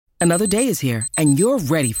Another day is here, and you're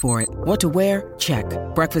ready for it. What to wear? Check.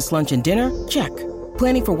 Breakfast, lunch, and dinner? Check.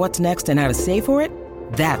 Planning for what's next and how to save for it?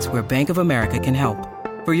 That's where Bank of America can help.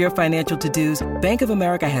 For your financial to-dos, Bank of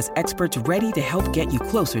America has experts ready to help get you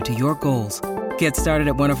closer to your goals. Get started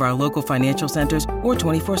at one of our local financial centers or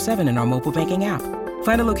 24/7 in our mobile banking app.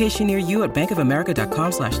 Find a location near you at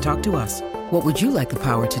bankofamerica.com/talktous. What would you like the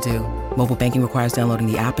power to do? Mobile banking requires downloading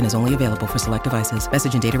the app and is only available for select devices.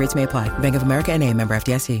 Message and data rates may apply. Bank of America N.A., member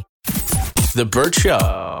FDIC. The Burt Show.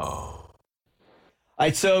 All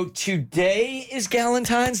right, so today is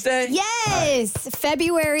Galentine's Day? Yes!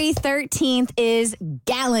 February 13th is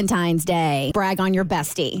Galentine's Day. Brag on your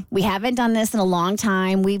bestie. We haven't done this in a long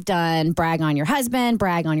time. We've done brag on your husband,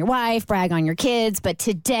 brag on your wife, brag on your kids. But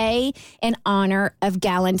today, in honor of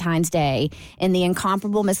Galentine's Day, and the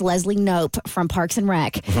incomparable Miss Leslie Knope from Parks and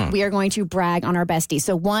Rec, we are going to brag on our bestie.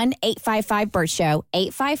 So 1-855-BURT-SHOW,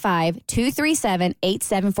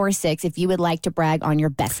 855-237-8746 if you would like to brag on your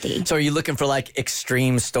bestie. So are you looking for like extreme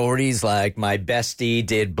stories like my bestie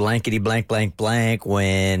did blankety blank blank blank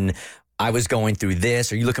when I was going through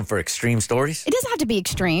this? Are you looking for extreme stories? It doesn't have to be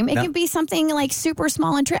extreme. It can be something like super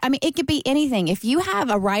small and it could be anything. If you have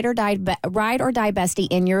a ride or die bestie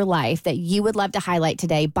in your life that you would love to highlight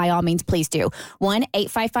today, by all means, please do.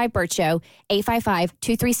 1-855-BURT-SHOW,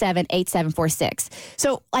 855-237-8746.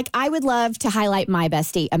 So, like, I would love to highlight my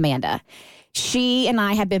bestie, Amanda. She and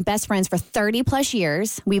I have been best friends for 30 plus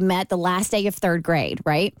years. We met the last day of third grade,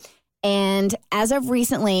 right? And as of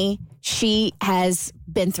recently, she has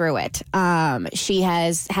been through it. She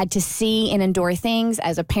has had to see and endure things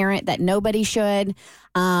as a parent that nobody should.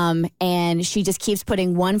 And she just keeps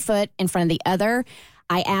putting one foot in front of the other.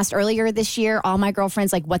 I asked earlier this year all my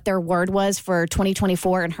girlfriends like what their word was for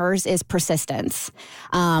 2024, and hers is persistence,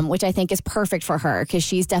 which I think is perfect for her because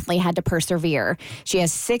she's definitely had to persevere. She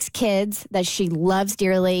has 6 kids that she loves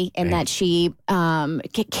dearly and that she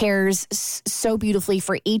cares so beautifully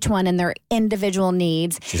for each one and their individual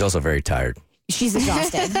needs. She's also very tired. She's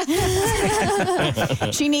exhausted.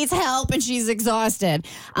 She needs help and she's exhausted.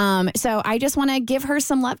 So I just want to give her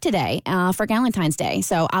some love today for Galentine's Day.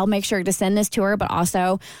 So I'll make sure to send this to her, but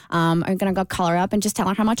also I'm going to go call her up and just tell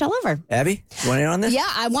her how much I love her. Abby, you want in on this? Yeah,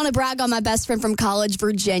 I want to brag on my best friend from college,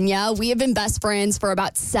 Virginia. We have been best friends for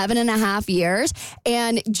about 7.5 years.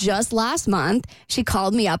 And just last month, she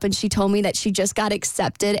called me up and she told me that she just got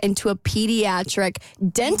accepted into a pediatric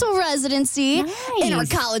dental residency in our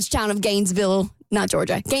college town of Gainesville,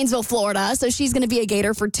 Florida. So she's going to be a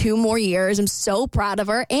Gator for 2 more years. I'm so proud of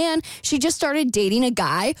her. And she just started dating a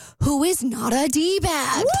guy who is not a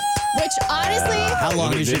D-bag. Which honestly... how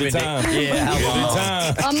long has she been dating? Yeah, how long?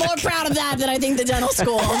 I'm more proud of that than I think the dental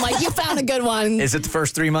school. I'm like, you found a good one. Is it the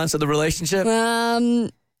first 3 months of the relationship?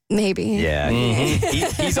 Maybe. Yeah,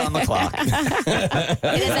 he's on the clock.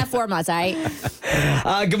 It is at 4 months, all right?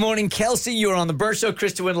 Good morning, Kelsey. You are on the Burt Show.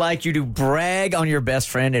 Krista would like you to brag on your best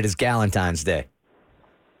friend. It is Galentine's Day.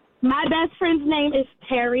 My best friend's name is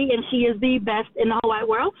Terry, and she is the best in the whole wide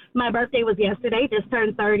world. My birthday was yesterday, just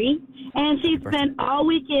turned 30, and she spent all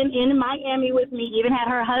weekend in Miami with me, even had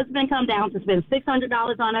her husband come down to spend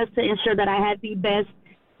 $600 on us to ensure that I had the best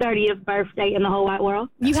 30th birthday in the whole wide world.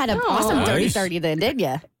 You had an awesome dirty 30 then, didn't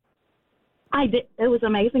you? I did. It was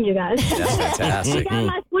amazing, you guys. That's fantastic. I got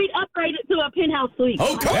my suite upgraded to a penthouse suite.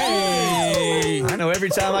 Okay. I know every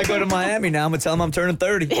time I go to Miami now, I'm going to tell them I'm turning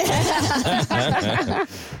 30.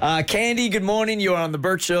 Candy, good morning. You are on the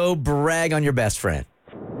Burt Show. Brag on your best friend.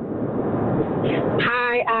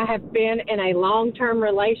 Hi, I have been in a long-term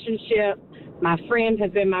relationship. My friend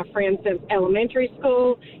has been my friend since elementary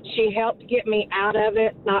school. She helped get me out of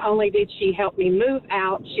it. Not only did she help me move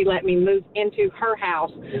out, she let me move into her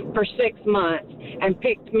house for 6 months and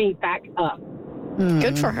picked me back up.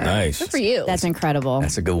 Good for her. Nice. Good for you. That's incredible.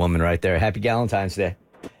 That's a good woman right there. Happy Galentine's Day.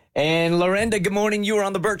 And Lorenda, good morning. You are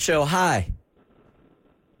on the Burt Show. Hi.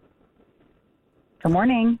 Good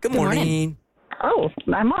morning. Good morning. Oh,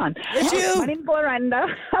 I'm on. It's you. My name's Lorenda.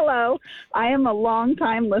 Hello. I am a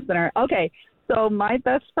long-time listener. Okay, so my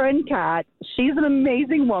best friend, Kat, she's an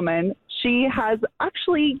amazing woman. She has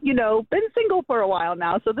actually, been single for a while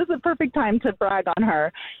now, so this is a perfect time to brag on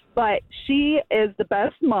her. But she is the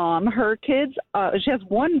best mom. Her kids, she has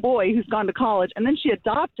one boy who's gone to college, and then she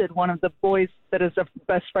adopted one of the boys that is a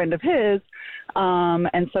best friend of his.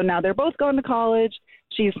 And so now they're both going to college.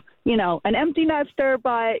 She's, an empty nester,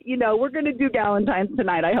 but, we're going to do Galentine's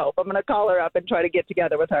tonight, I hope. I'm going to call her up and try to get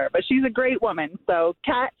together with her. But she's a great woman. So,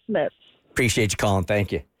 Kat Smith. Appreciate you calling.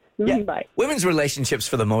 Thank you. Yeah. Bye. Women's relationships,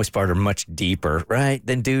 for the most part, are much deeper, right,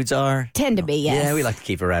 than dudes are. Tend to be, yes. Yeah, we like to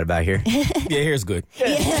keep it right about here. Yeah, here's good.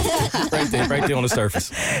 Right there on the surface.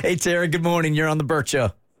 Hey, Tara, good morning. You're on the Burt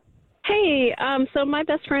Show. Hey, so my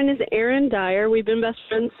best friend is Erin Dyer. We've been best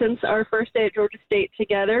friends since our first day at Georgia State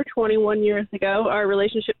together 21 years ago. Our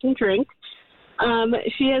relationship can drink.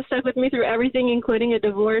 She has stuck with me through everything, including a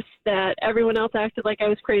divorce that everyone else acted like I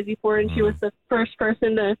was crazy for, and she was the first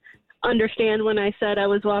person to understand when I said I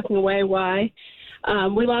was walking away why.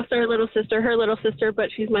 We lost our little sister, her little sister, but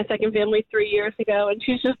she's my second family 3 years ago, and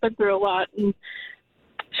she's just been through a lot, and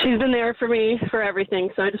she's been there for me for everything,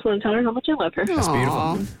 so I just want to tell her how much I love her. That's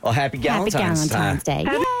beautiful. Well, happy Galentine's Happy Galentine's Day.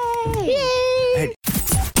 Yay!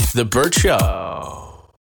 The Burt Show.